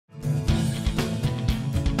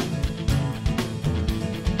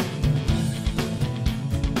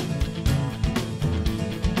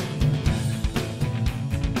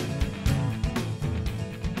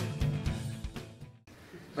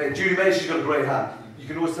Mate, Judy May, she's got a great hat. You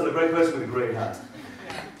can always tell a great person with a great hat.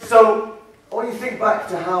 So, I want you to think back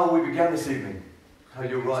to how we began this evening. How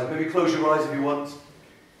you arrived. Maybe close your eyes if you want.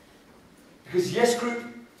 Because Yes Group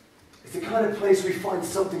is the kind of place we find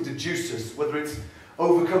something to juice us, whether it's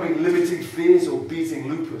overcoming limiting fears or beating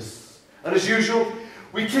lupus. And as usual,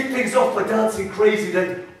 we kick things off by dancing crazy,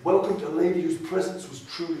 then welcomed a lady whose presence was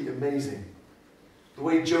truly amazing. The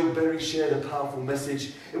way Joe Berry shared a powerful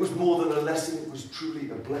message, it was more than a lesson, it was truly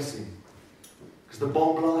a blessing. Because the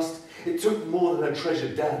bomb blast, it took more than her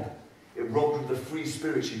treasured dad. It robbed her of the free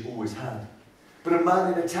spirit she'd always had. But a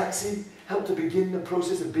man in a taxi helped her begin the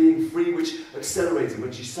process of being free, which accelerated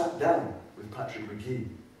when she sat down with Patrick McGee.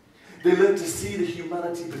 They learned to see the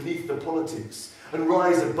humanity beneath the politics and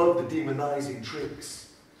rise above the demonizing tricks.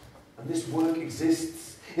 And this work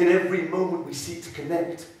exists in every moment we seek to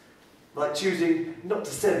connect, like choosing not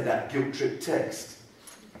to send that guilt-tripped text.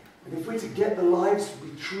 And if we're to get the lives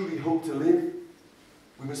we truly hope to live,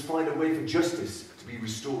 we must find a way for justice to be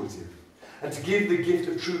restorative, and to give the gift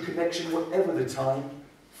of true connection whatever the time.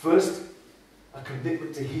 First, a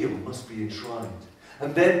commitment to heal must be enshrined,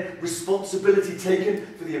 and then responsibility taken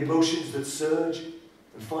for the emotions that surge,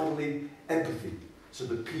 and finally, empathy, so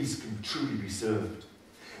that peace can truly be served.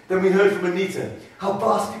 Then we heard from Anita how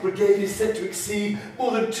Basket Brigade is set to exceed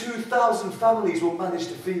more than 2,000 families will manage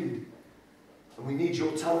to feed. And we need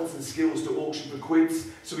your talents and skills to auction for quids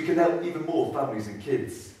so we can help even more families and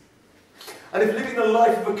kids. And if living the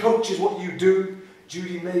life of a coach is what you do,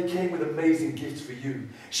 Judy May came with amazing gifts for you.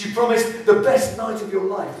 She promised the best night of your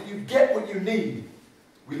life, that you get what you need.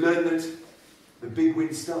 We learned that the big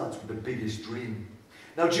win starts with the biggest dream.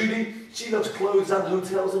 Now Judy, she loves clothes and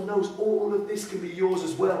hotels and knows all of this can be yours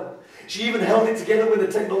as well. She even held it together when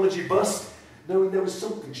the technology bust, knowing there was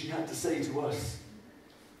something she had to say to us.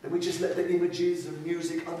 Then we just let the images and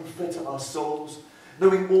music unfetter our souls,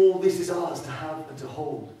 knowing all this is ours to have and to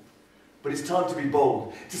hold. But it's time to be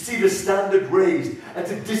bold, to see the standard raised, and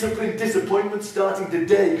to discipline disappointment starting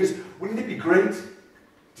today, because wouldn't it be great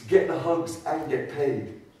to get the hugs and get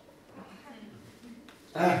paid?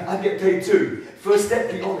 And get paid too. First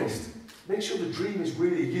step, be honest. Make sure the dream is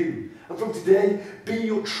really you. And from today, be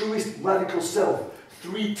your truest radical self.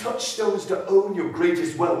 3 touchstones to own your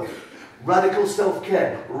greatest wealth. Radical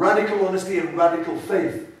self-care, radical honesty, and radical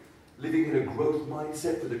faith. Living in a growth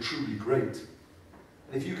mindset for the truly great.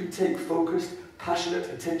 And if you can take focused, passionate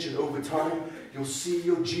attention over time, you'll see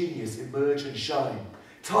your genius emerge and shine.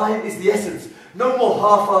 Time is the essence. No more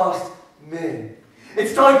half-assed meh.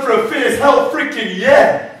 It's time for a fierce hell freaking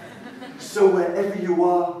yeah! So wherever you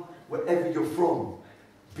are, wherever you're from,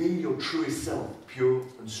 be your truest self, pure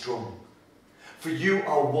and strong. For you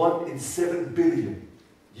are 1 in 7 billion.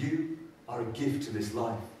 You are a gift to this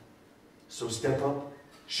life. So step up,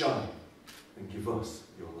 shine, and give us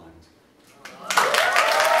your light.